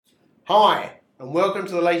Hi, and welcome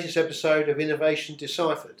to the latest episode of Innovation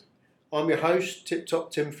Deciphered. I'm your host, Tip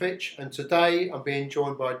Top Tim Fitch, and today I'm being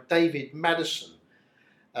joined by David Maddison,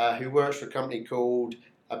 who works for a company called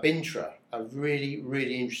Abintra, a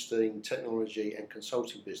really interesting technology and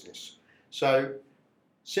consulting business. So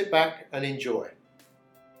sit back and enjoy.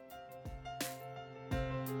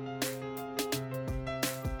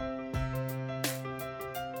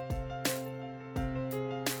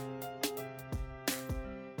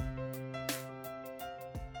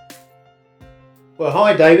 Well,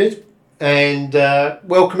 hi David, and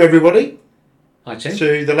welcome everybody Hi Tim.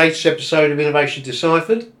 to the latest episode of Innovation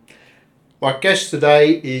Deciphered. My guest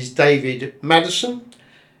today is David Maddison,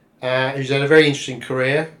 who's had a very interesting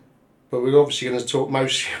career, but we're obviously going to talk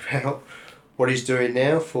mostly about what he's doing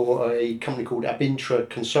now for a company called Abintra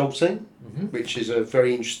Consulting, which is a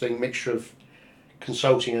very interesting mixture of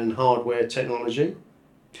consulting and hardware technology.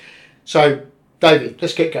 So, David,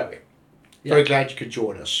 let's get going. Very glad you could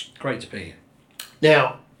join us. Great to be here.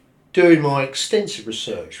 Now, doing my extensive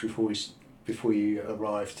research before you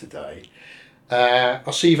arrived today,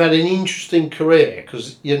 I see you've had an interesting career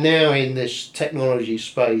because you're now in this technology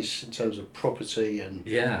space in terms of property and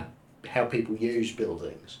how people use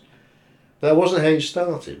buildings. That wasn't how you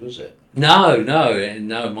started, was it? No.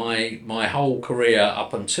 My whole career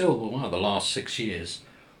up until the last 6 years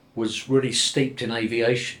was really steeped in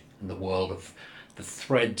aviation, in the world of the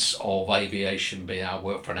threads of aviation. I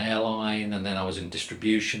worked for an airline, and then I was in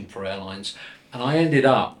distribution for airlines, and I ended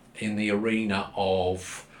up in the arena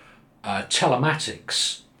of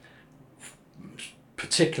telematics,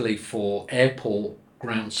 particularly for airport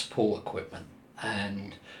ground support equipment.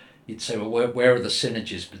 And you'd say, well, where are the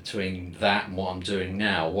synergies between that and what I'm doing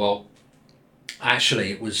now? Well,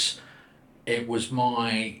 actually, it was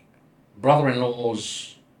my brother-in-law's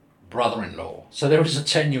brother-in-law. So there was a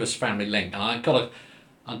tenuous family link, and I got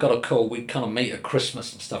a call. We'd kind of meet at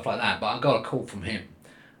Christmas and stuff like that, but I got a call from him,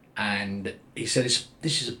 and he said,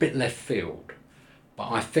 this is a bit left field, but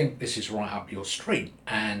I think this is right up your street.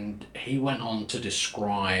 And he went on to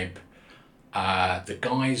describe the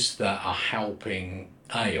guys that are helping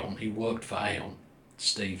Aon. He worked for Aon,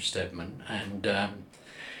 Steve Stedman, and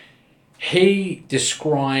he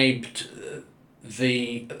described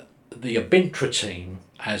the Abintra team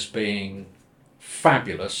as being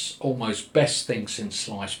fabulous, almost best thing since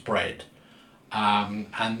sliced bread,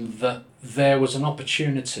 and that there was an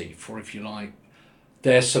opportunity for, if you like,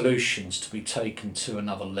 their solutions to be taken to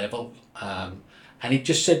another level. And he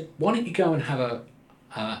just said, why don't you go and have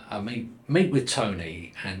a meet with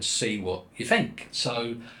Tony and see what you think?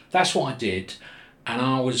 So that's what I did, and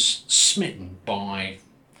I was smitten by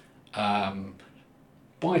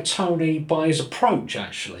Tony, by his approach.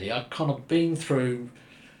 Actually, I'd kind of been through,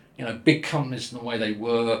 big companies and the way they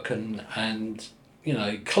work, and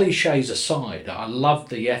cliches aside, I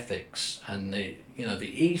loved the ethics and the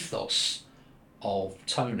ethos of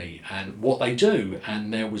Tony and what they do.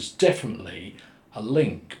 And there was definitely a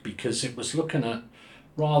link, because it was looking at,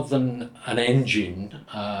 rather than an engine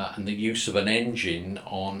and the use of an engine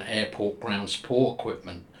on airport ground support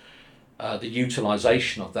equipment, the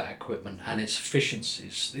utilisation of that equipment and its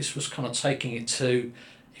efficiencies. This was kind of taking it to,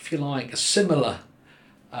 if you like, a similar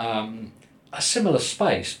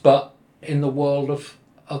space, but in the world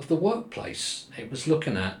of the workplace. It was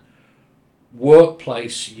looking at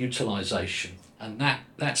workplace utilisation, and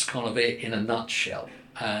that's kind of it in a nutshell.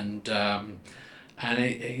 And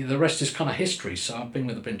the rest is kind of history. So I've been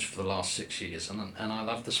with Abintra for the last 6 years, and I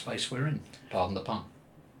love the space we're in. Pardon the pun.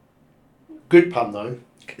 Good pun though.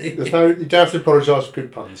 You don't have to apologise for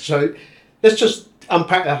good puns. So let's just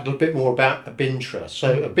unpack that a little bit more about Abintra.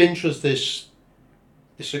 So Abintra's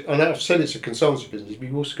I know I've said it's a consultancy business, but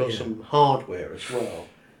you've also got some hardware as well.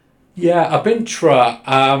 Yeah,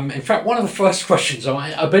 Abintra. In fact, one of the first questions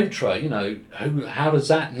on Abintra, how does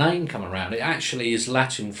that name come around? It actually is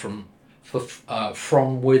Latin from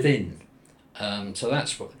within. So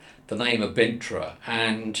that's what the name Abintra.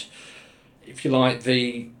 And if you like,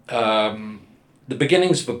 the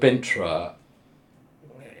beginnings of Abintra,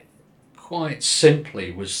 quite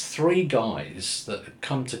simply, was three guys that had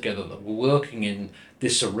come together that were working in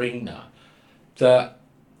this arena that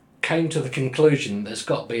came to the conclusion there's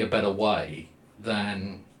got to be a better way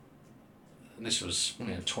than, this was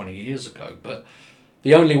 20 years ago, but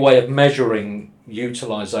the only way of measuring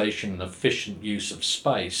utilisation and efficient use of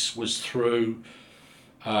space was through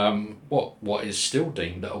what is still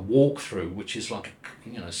deemed a walkthrough, which is like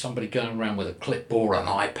somebody going around with a clipboard, an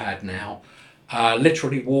iPad now,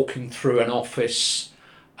 literally walking through an office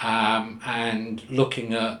and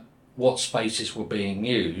looking at what spaces were being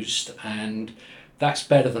used, and that's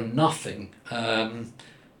better than nothing.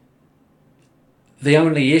 the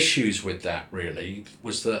only issues with that really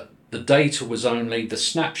was that the data was only the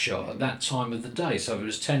snapshot at that time of the day. So if it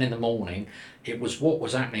was 10 in the morning, it was what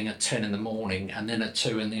was happening at 10 in the morning and then at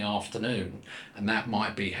 2 in the afternoon. And that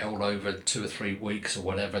might be held over 2 or 3 weeks or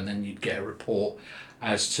whatever. And then you'd get a report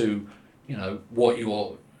as to, what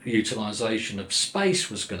your utilisation of space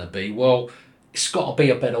was going to be. Well, it's got to be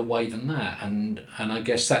a better way than that. And I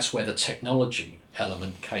guess that's where the technology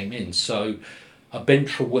element came in. So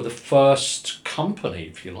Abintra were the first company,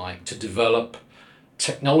 if you like, to develop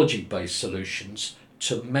technology-based solutions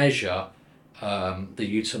to measure the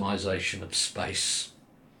utilisation of space.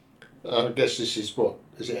 I guess this is what?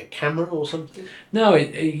 Is it a camera or something? No,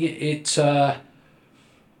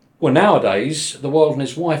 well, nowadays, the world and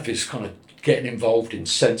his wife is kind of getting involved in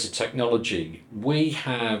sensor technology. We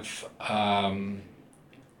have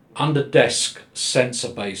under-desk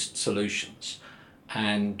sensor-based solutions.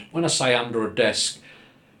 And when I say under a desk,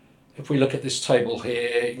 if we look at this table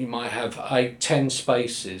here, you might have 10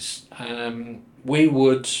 spaces. We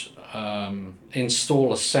would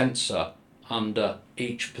install a sensor under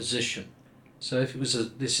each position. So if it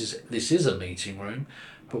was this is a meeting room,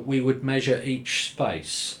 but we would measure each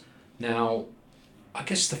space. Now, I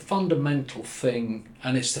guess the fundamental thing,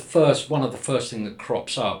 and it's one of the first thing that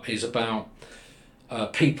crops up, is about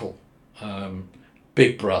people.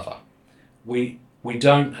 Big Brother. We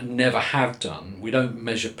don't, and never have done, we don't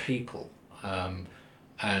measure people.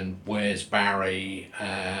 And where's Barry,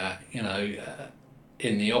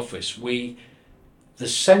 in the office. The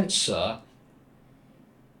sensor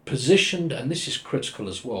positioned, and this is critical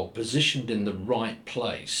as well, positioned in the right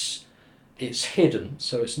place. It's hidden,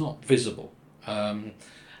 so it's not visible. And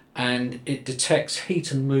it detects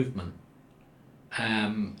heat and movement.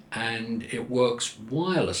 And it works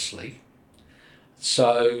wirelessly.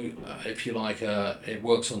 So, if you like, it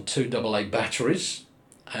works on 2 AA batteries,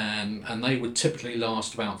 and they would typically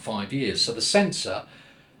last about 5 years. So the sensor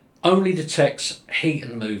only detects heat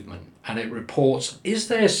and movement, and it reports, is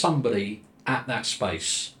there somebody at that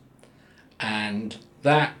space? And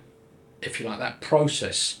that, if you like, that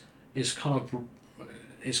process is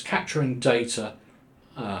is capturing data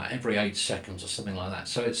every 8 seconds or something like that.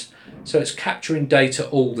 So it's capturing data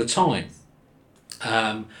all the time.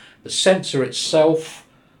 The sensor itself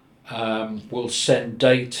will send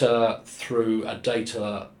data through a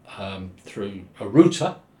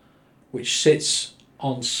router, which sits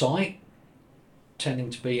on site, tending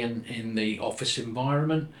to be in the office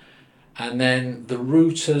environment, and then the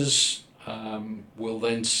routers will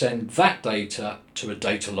then send that data to a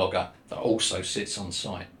data logger that also sits on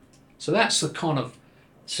site. So that's the kind of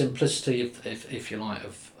simplicity, if you like,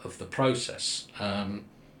 of the process.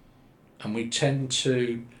 And we tend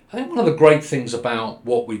to, I think one of the great things about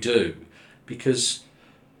what we do, because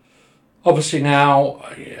obviously now,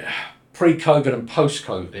 pre-COVID and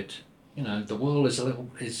post-COVID, the world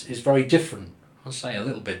is very different. I'll say a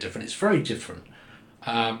little bit different. It's very different.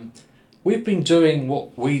 We've been doing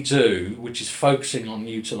what we do, which is focusing on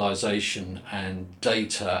utilisation and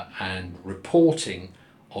data and reporting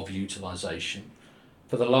of utilisation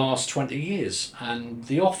for the last 20 years. And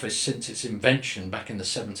the office, since its invention back in the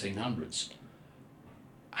 1700s,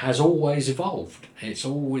 has always evolved. It's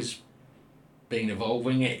always been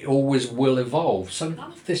evolving. It always will evolve. So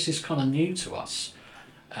none of this is kind of new to us.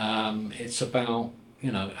 It's about,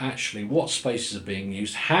 actually what spaces are being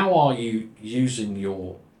used, how are you using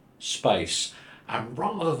your space, and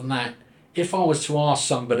rather than that, if I was to ask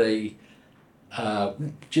somebody,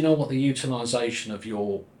 do you know what the utilisation of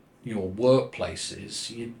your workplace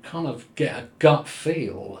is, you'd kind of get a gut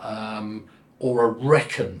feel or a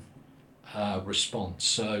reckon response.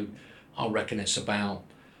 So I reckon it's about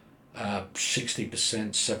 60%,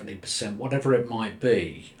 70%, whatever it might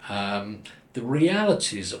be. The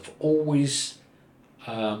realities have always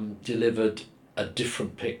delivered a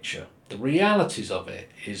different picture. The realities of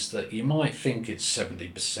it is that you might think it's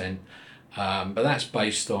 70%, but that's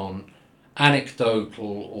based on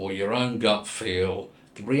anecdotal or your own gut feel.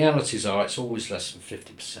 The realities are it's always less than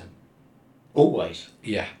 50%. Always?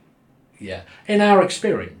 Yeah. In our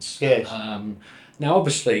experience. Yes. Now,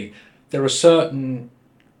 obviously, there are certain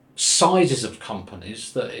sizes of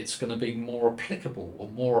companies that it's going to be more applicable or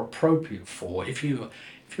more appropriate for. If you're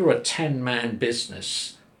a 10-man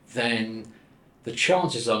business, then the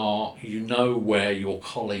chances are where your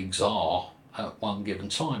colleagues are at one given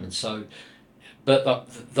time, and so.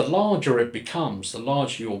 But the larger it becomes, the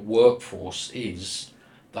larger your workforce is,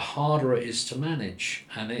 the harder it is to manage,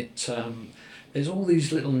 and there's all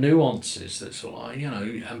these little nuances that sort of,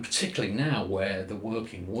 and particularly now where the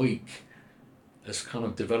working week has kind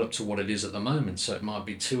of developed to what it is at the moment. So it might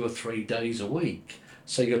be 2 or 3 days a week.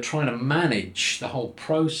 So you're trying to manage the whole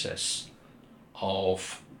process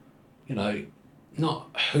of, you know, not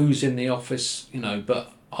who's in the office, you know,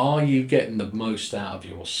 but are you getting the most out of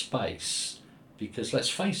your space? Because let's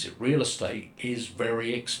face it, real estate is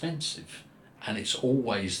very expensive and it's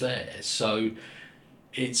always there. So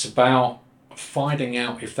it's about finding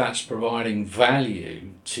out if that's providing value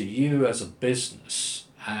to you as a business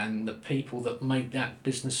and the people that make that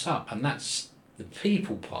business up. And that's the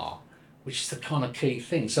people part, which is the kind of key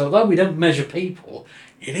thing. So although we don't measure people,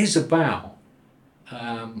 it is about,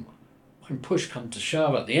 when push comes to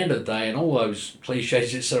shove at the end of the day and all those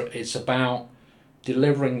cliches, it's about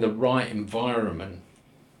delivering the right environment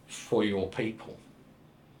for your people.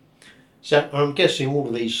 So I'm guessing all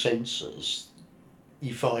of these sensors,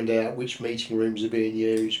 you find out which meeting rooms are being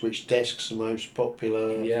used, which desks are most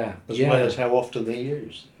popular, as well as how often they're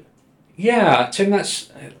used. Yeah, Tim,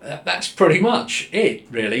 that's pretty much it,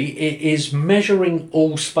 really. It is measuring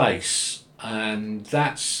all space, and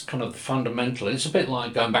that's kind of the fundamental. It's a bit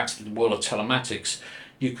like going back to the world of telematics.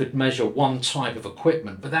 You could measure one type of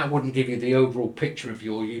equipment, but that wouldn't give you the overall picture of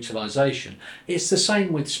your utilisation. It's the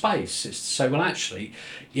same with space. It's to say, well, actually,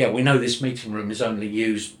 yeah, we know this meeting room is only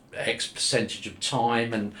used X percentage of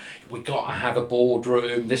time, and we've got to have a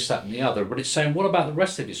boardroom, this, that, and the other. But it's saying, what about the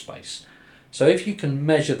rest of your space? So if you can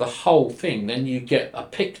measure the whole thing, then you get a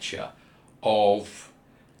picture of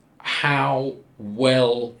how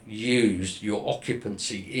well used your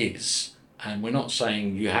occupancy is. And we're not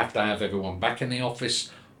saying you have to have everyone back in the office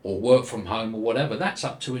or work from home or whatever. That's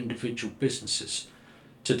up to individual businesses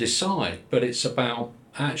to decide. But it's about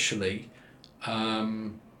actually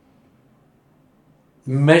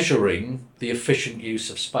measuring the efficient use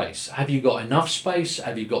of space. Have you got enough space?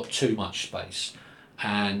 Have you got too much space?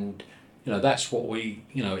 And that's what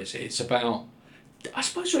it's about. I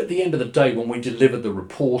suppose at the end of the day, when we deliver the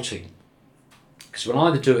reporting, because we'll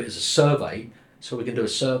either do it as a survey, so we can do a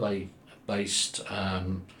survey-based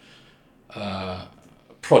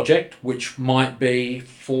project, which might be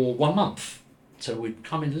for 1 month. So we'd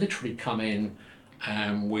literally come in,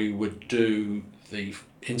 and we would do the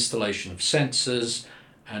installation of sensors,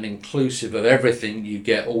 and inclusive of everything, you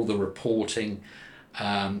get all the reporting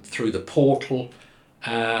through the portal.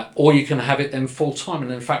 Or you can have it then full time,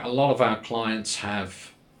 and in fact, a lot of our clients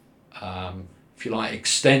have, if you like,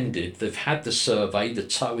 extended. They've had the survey, the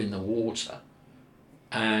toe in the water,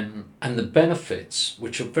 and the benefits,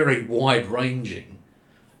 which are very wide ranging,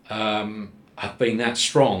 have been that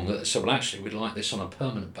strong that they said, well, actually, we'd like this on a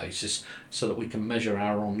permanent basis so that we can measure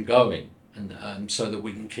our ongoing, and so that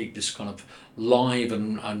we can keep this kind of live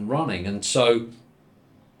and running. And so,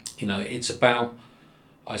 it's about,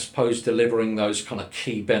 I suppose, delivering those kind of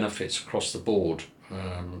key benefits across the board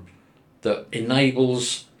that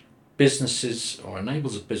enables businesses, or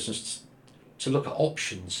enables a business to look at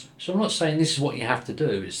options. So I'm not saying this is what you have to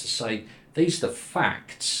do. It's to say these are the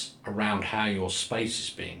facts around how your space is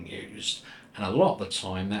being used, and a lot of the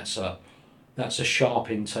time that's a sharp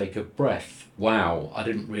intake of breath. Wow, I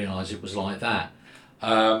didn't realise it was like that.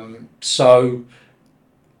 So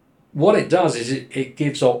what it does is it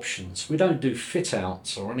gives options. We don't do fit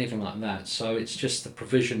outs or anything like that. So it's just the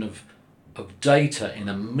provision of data in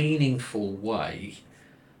a meaningful way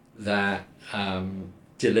that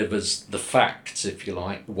delivers the facts, if you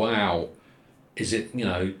like. Wow, is it,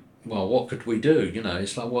 well, what could we do?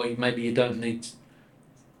 It's like, well, maybe you don't need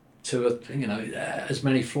to, as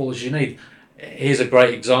many floors as you need. Here's a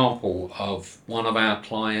great example of one of our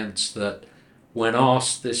clients that, when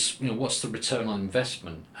asked this, what's the return on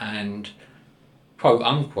investment? And quote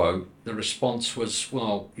unquote, the response was,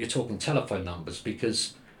 well, you're talking telephone numbers,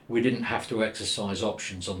 because we didn't have to exercise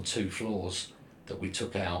options on 2 floors that we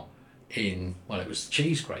took out in, well, it was the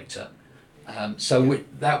cheese grater.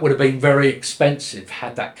 That would have been very expensive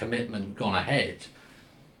had that commitment gone ahead,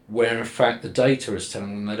 where in fact the data is telling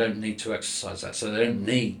them they don't need to exercise that, so they don't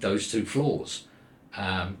need those 2 floors.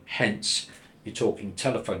 Hence, you're talking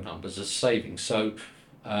telephone numbers as savings. So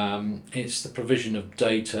it's the provision of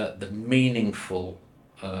data, the meaningful,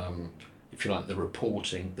 if you like, the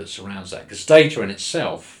reporting that surrounds that. Because data in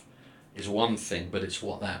itself is one thing, but it's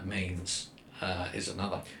what that means is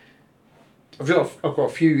another. I've got a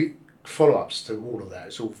few follow-ups to all of that.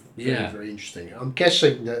 It's all very, very interesting. I'm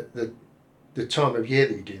guessing that the time of year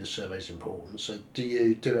that you do the survey is important. So do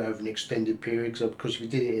you do it over an extended period? Because we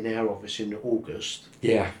did it in our office in August.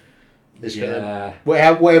 Yeah.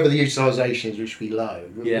 Whatever the utilisation is, which will be low,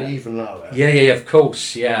 even lower. Yeah, of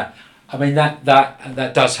course, yeah. I mean, that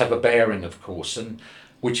does have a bearing, of course, and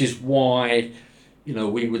which is why,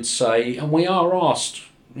 we would say, and we are asked,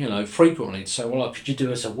 frequently to say, well, could you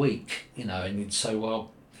do us a week? And you'd say,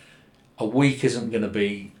 well, a week isn't going to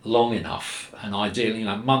be long enough, and ideally,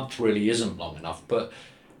 a month really isn't long enough, but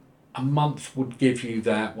a month would give you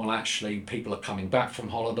that, well, actually, people are coming back from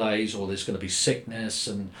holidays, or there's going to be sickness,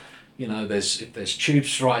 and if there's tube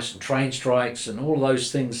strikes and train strikes and all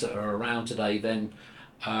those things that are around today, then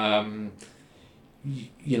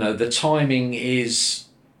the timing is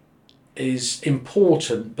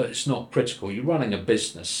important, but it's not critical. You're running a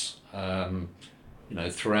business,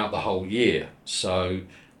 throughout the whole year, so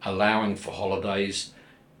allowing for holidays.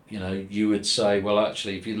 You would say, well,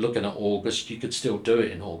 actually, if you're looking at August, you could still do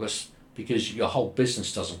it in August because your whole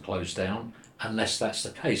business doesn't close down, unless that's the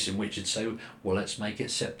case, in which you'd say, well, let's make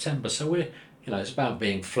it September. So it's about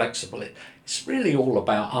being flexible. It's really all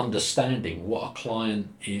about understanding what a client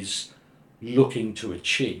is looking to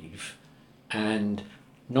achieve, and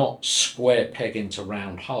not square peg into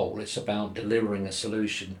round hole. It's about delivering a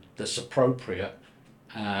solution that's appropriate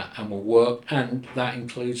and will work, and that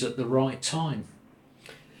includes at the right time.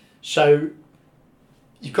 So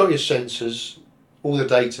you've got your sensors, all the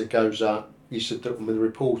data goes up. You said that the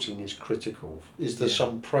reporting is critical. Is there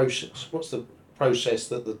some process? What's the process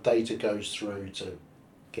that the data goes through to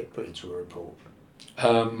get put into a report?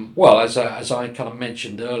 Well, as I kind of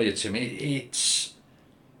mentioned earlier, Tim, it's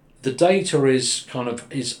the data is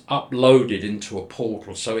uploaded into a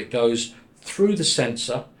portal, so it goes through the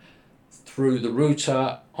sensor, through the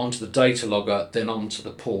router, onto the data logger, then onto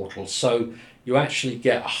the portal. So you actually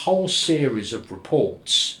get a whole series of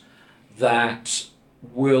reports that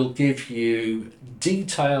will give you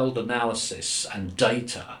detailed analysis and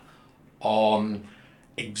data on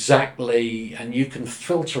exactly, and you can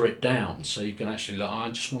filter it down. So you can actually I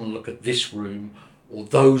just want to look at this room or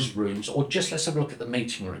those rooms, or just let's have a look at the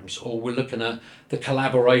meeting rooms, or we're looking at the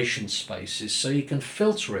collaboration spaces. So you can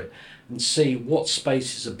filter it and see what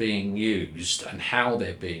spaces are being used and how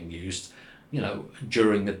they're being used,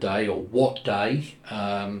 during the day, or what day,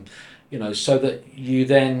 so that you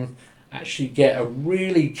then actually get a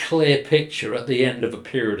really clear picture at the end of a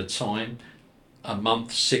period of time, a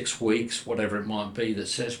month, 6 weeks, whatever it might be, that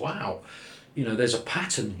says, wow, there's a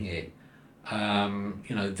pattern here.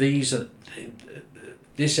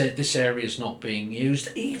 This area is not being used,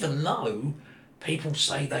 even though people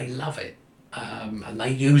say they love it, and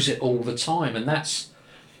they use it all the time. And that's,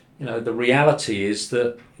 the reality is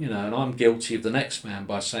that, and I'm guilty of the next man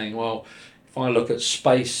by saying, well, if I look at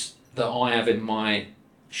space that I have in my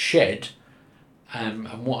shed, and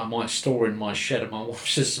what I might store in my shed, and my wife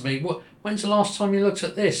says to me, when's the last time you looked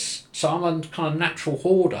at this? So I'm a kind of natural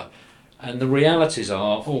hoarder. And the realities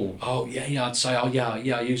are, I'd say,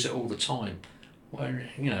 I use it all the time. Well,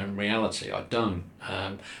 in reality, I don't.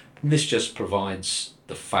 This just provides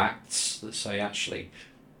the facts that say, actually,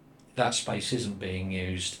 that space isn't being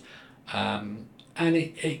used. And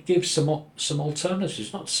it gives some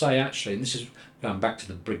alternatives. Not to say, actually, and this is going back to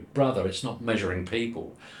the Big Brother, it's not measuring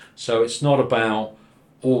people. So it's not about,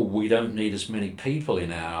 we don't need as many people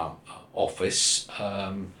in our office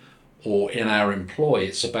or in our employ.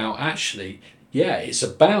 It's about actually, it's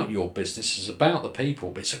about your business, it's about the people,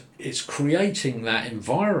 but it's creating that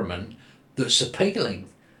environment that's appealing,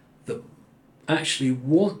 that actually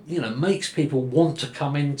makes people want to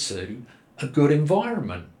come into a good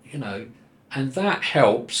environment, and that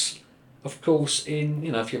helps, of course, in,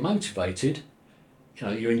 if you're motivated,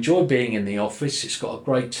 you enjoy being in the office, it's got a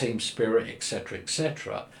great team spirit,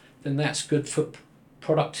 etc., then that's good for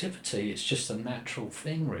productivity. It's just a natural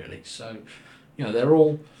thing, really. So, they're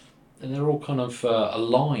all kind of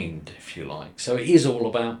aligned, if you like. So it is all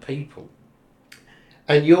about people.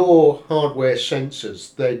 And your hardware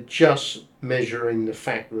sensors, they're just measuring the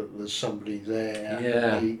fact that there's somebody there.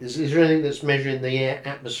 Yeah. Is there anything that's measuring the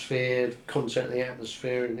atmosphere, content of the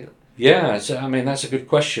atmosphere? Anything? Yeah, so that's a good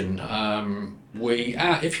question.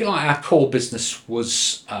 If you like, our core business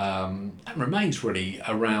was and remains really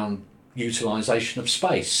around utilisation of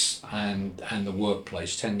space and the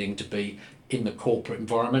workplace, tending to be in the corporate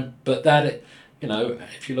environment. But that,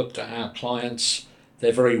 if you looked at our clients,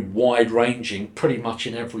 they're very wide-ranging, pretty much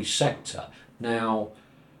in every sector. Now,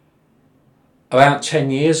 about 10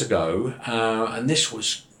 years ago, and this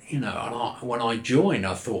was, when I joined,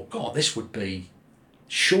 I thought, God,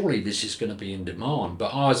 surely this is going to be in demand.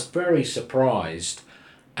 But I was very surprised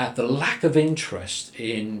at the lack of interest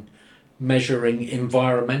in measuring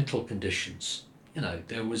environmental conditions.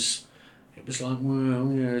 It was like,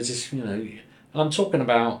 well, is this, and I'm talking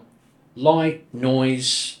about light,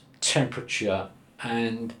 noise, temperature,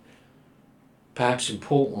 and perhaps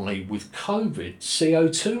importantly with COVID,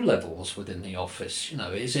 CO2 levels within the office.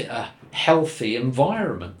 Is it a healthy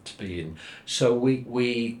environment to be in? So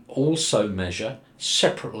we also measure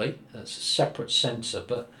separately, that's a separate sensor,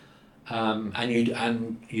 but and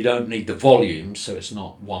you don't need the volume, so it's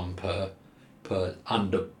not one per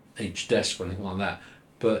under each desk or anything like that.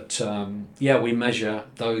 But yeah, we measure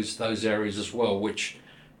those areas as well, which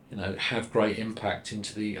have great impact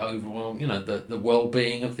into the overall the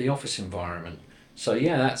well-being of the office environment. So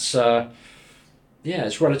yeah, that's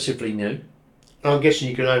it's relatively new. I'm guessing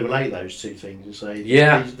you can overlay those two things and say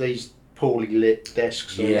Yeah. these poorly lit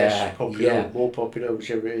desks are less popular, or more popular,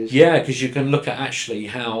 whichever it is. Yeah, because you can look at actually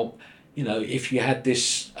how, if you had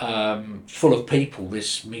this full of people,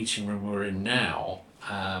 this meeting room we're in now,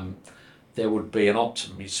 there would be an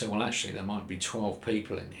optimum. You'd say, well, actually, there might be 12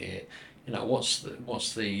 people in here. What's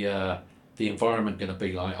the environment going to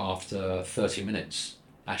be like after 30 minutes?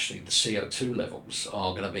 Actually, the CO2 levels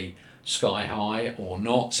are going to be sky high or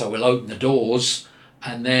not. So we'll open the doors,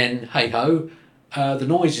 and then hey ho, the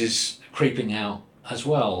noise is creeping out as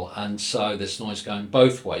well, and so there's noise going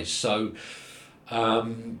both ways. So,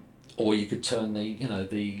 or you could turn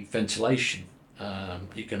the ventilation.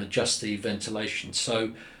 You can adjust the ventilation.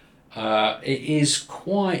 So it is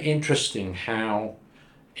quite interesting how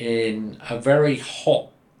in a very hot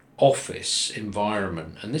office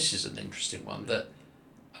environment, and this is an interesting one, that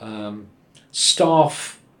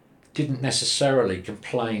staff didn't necessarily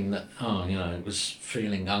complain that it was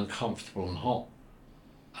feeling uncomfortable and hot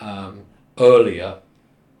earlier.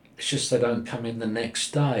 It's just they don't come in the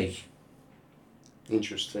next day.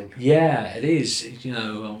 Interesting. Yeah, it is.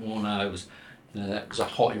 No, it was. That was a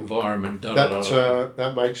hot environment.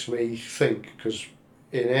 That makes me think, because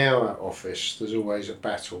in our office there's always a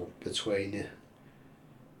battle between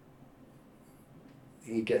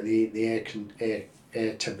you get the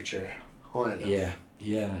air temperature high enough.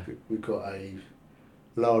 Yeah. We've got a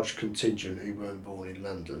large contingent who weren't born in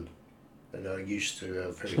London and are used to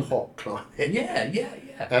a very hot climate. Yeah.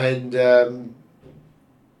 And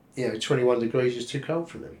 21 degrees is too cold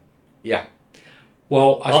for them. Yeah.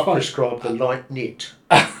 Well, I prescribe the light knit.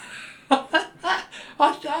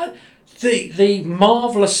 The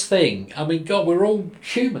marvellous thing, I mean, God, we're all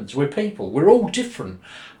humans, we're people, we're all different.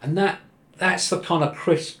 And that's the kind of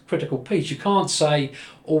critical piece. You can't say,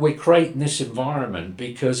 we're creating this environment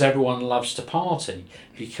because everyone loves to party.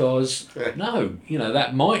 Because, no,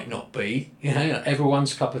 that might not be,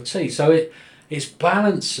 everyone's cup of tea. So it's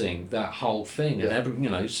balancing that whole thing. Yeah.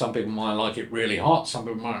 And, some people might like it really hot, some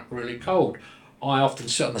people might like it really cold. I often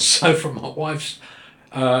sit on the sofa, my wife's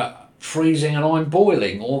freezing and I'm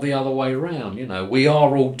boiling, or the other way around. We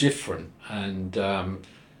are all different, and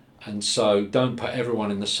so don't put everyone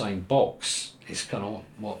in the same box. It's kind of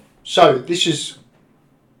what. So this has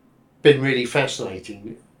been really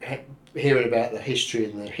fascinating, hearing about the history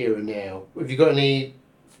and the here and now. Have you got any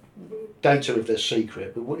data if they're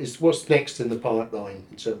secret? But what's next in the pipeline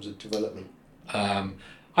in terms of development?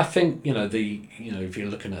 I think if you're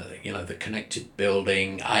looking at the connected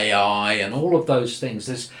building, AI, and all of those things,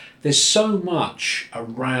 there's so much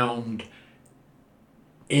around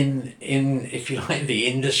in if you like the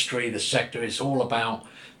industry, the sector. It's all about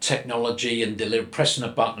technology and pressing a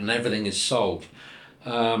button and everything is solved.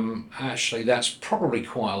 Actually, that's probably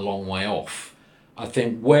quite a long way off. I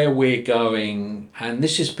think where we're going, and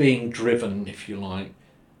this is being driven, if you like,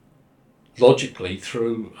 logically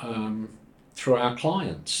through our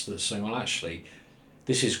clients that say, well, actually,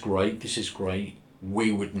 this is great,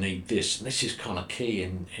 we would need this, and this is kind of key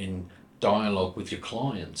in dialogue with your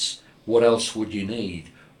clients. What else would you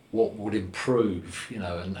need? What would improve?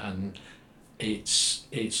 And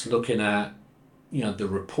it's looking at the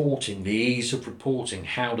reporting, the ease of reporting.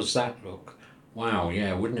 How does that look? Wow,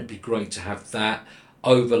 yeah, wouldn't it be great to have that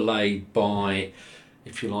overlaid by,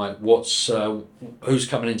 if you like, who's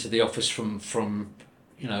coming into the office from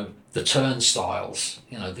the turnstiles.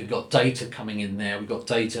 They've got data coming in there. We've got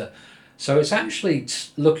data. So it's actually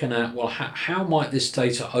looking at, well, how might this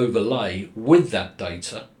data overlay with that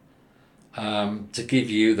data to give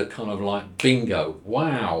you the kind of like bingo.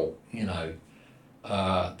 Wow,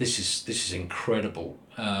 this is incredible.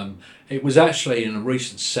 It was actually in a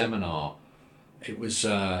recent seminar. It was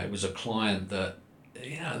a client that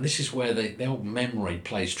this is where their memory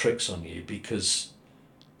plays tricks on you, because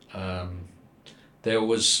there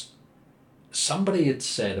was somebody had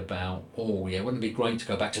said about, wouldn't it be great to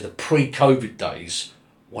go back to the pre-COVID days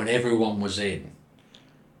when everyone was in,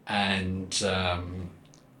 and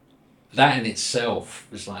that in itself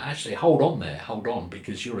was like, actually hold on,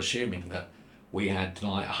 because you're assuming that we had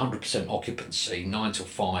like 100% occupancy 9 till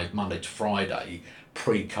 5 Monday to Friday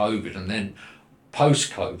pre-COVID, and then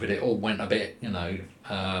post-COVID it all went a bit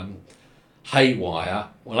haywire.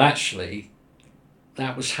 Well, actually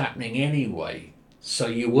that was happening anyway. So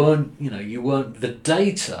you weren't the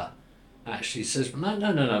data actually says,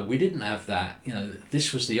 no, we didn't have that. You know,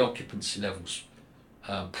 this was the occupancy levels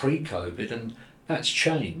pre-COVID, and that's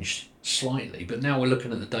changed slightly. But now we're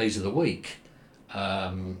looking at the days of the week.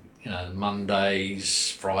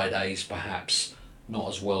 Mondays, Fridays, perhaps not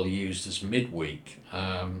as well used as midweek.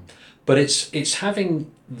 But it's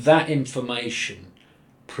having that information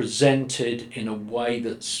presented in a way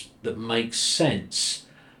that makes sense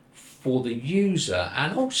for the user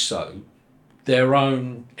and also their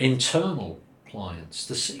own internal clients,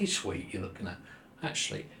 the C-suite you're looking at.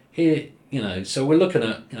 Actually, here, so we're looking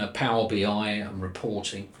at Power BI and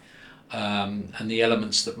reporting, and the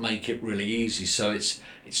elements that make it really easy. So it's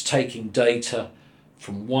taking data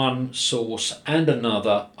from one source and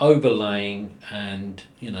another, overlaying, and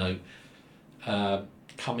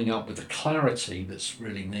coming up with the clarity that's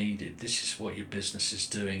really needed. This is what your business is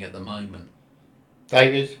doing at the moment.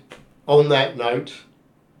 David, on that note,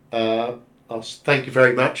 I'll thank you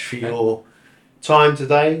very much for your time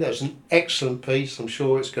today. That was an excellent piece. I'm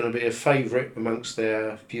sure it's going to be a favourite amongst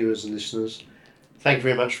their viewers and listeners. Thank you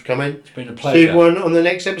very much for coming. It's been a pleasure. See everyone on the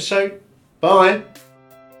next episode. Bye.